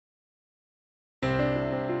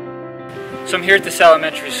So I'm here at this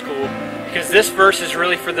elementary school because this verse is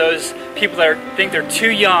really for those people that think they're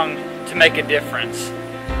too young to make a difference.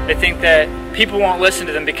 They think that people won't listen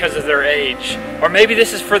to them because of their age. Or maybe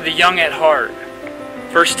this is for the young at heart.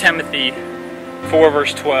 1 Timothy 4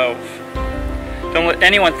 verse 12. Don't let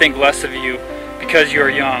anyone think less of you because you are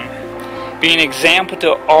young. Be an example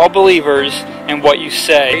to all believers in what you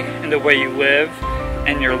say, in the way you live,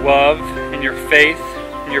 in your love, in your faith,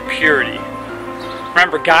 in your purity.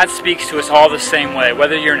 Remember, God speaks to us all the same way.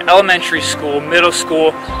 Whether you're in elementary school, middle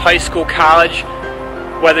school, high school, college,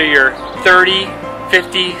 whether you're 30,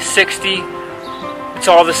 50, 60, it's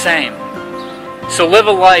all the same. So live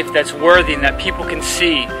a life that's worthy and that people can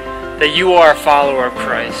see that you are a follower of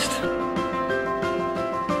Christ.